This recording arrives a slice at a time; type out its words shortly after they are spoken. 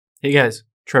Hey guys,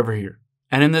 Trevor here.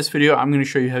 And in this video, I'm going to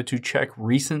show you how to check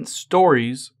recent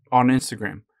stories on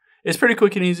Instagram. It's pretty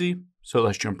quick and easy, so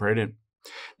let's jump right in.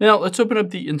 Now, let's open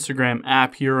up the Instagram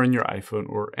app here on your iPhone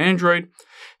or Android.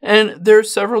 And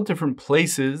there's several different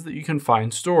places that you can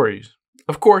find stories.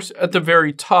 Of course, at the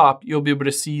very top, you'll be able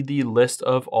to see the list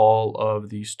of all of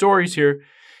the stories here.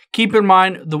 Keep in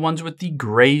mind, the ones with the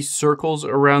gray circles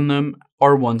around them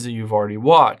are ones that you've already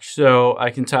watched. So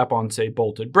I can tap on, say,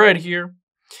 Bolted Bread here.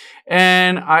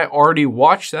 And I already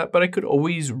watched that, but I could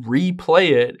always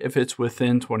replay it if it's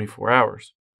within 24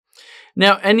 hours.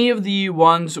 Now, any of the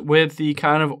ones with the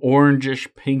kind of orangish,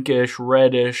 pinkish,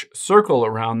 reddish circle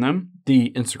around them,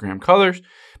 the Instagram colors,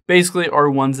 basically are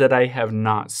ones that I have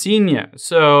not seen yet.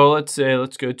 So let's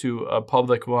go to a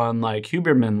public one like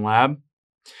Huberman Lab.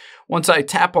 Once I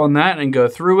tap on that and go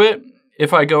through it,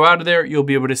 if I go out of there, you'll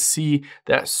be able to see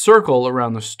that circle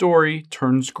around the story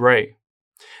turns gray.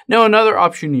 Now, another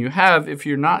option you have if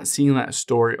you're not seeing that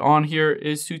story on here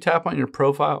is to tap on your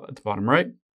profile at the bottom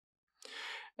right.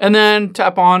 And then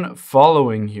tap on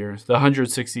following here, the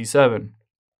 167.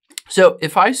 So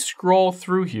if I scroll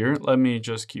through here, let me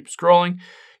just keep scrolling,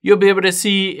 you'll be able to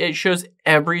see it shows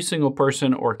every single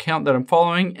person or account that I'm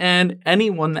following, and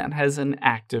anyone that has an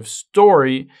active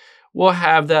story will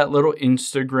have that little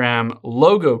Instagram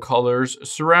logo colors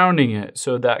surrounding it.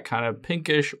 So that kind of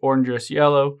pinkish, orangish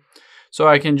yellow. So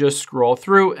I can just scroll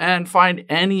through and find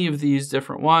any of these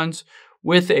different ones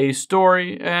with a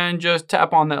story and just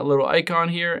tap on that little icon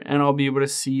here and I'll be able to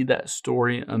see that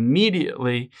story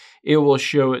immediately. It will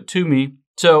show it to me.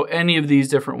 So any of these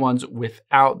different ones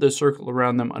without the circle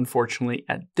around them, unfortunately,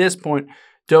 at this point,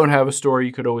 don't have a story.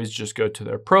 You could always just go to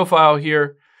their profile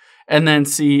here and then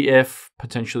see if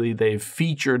potentially they've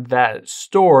featured that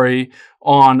story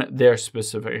on their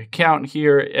specific account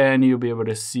here, and you'll be able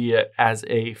to see it as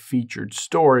a featured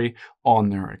story on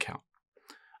their account.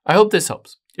 I hope this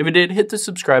helps. If it did, hit the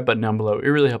subscribe button down below. It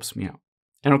really helps me out.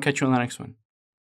 And I'll catch you on the next one.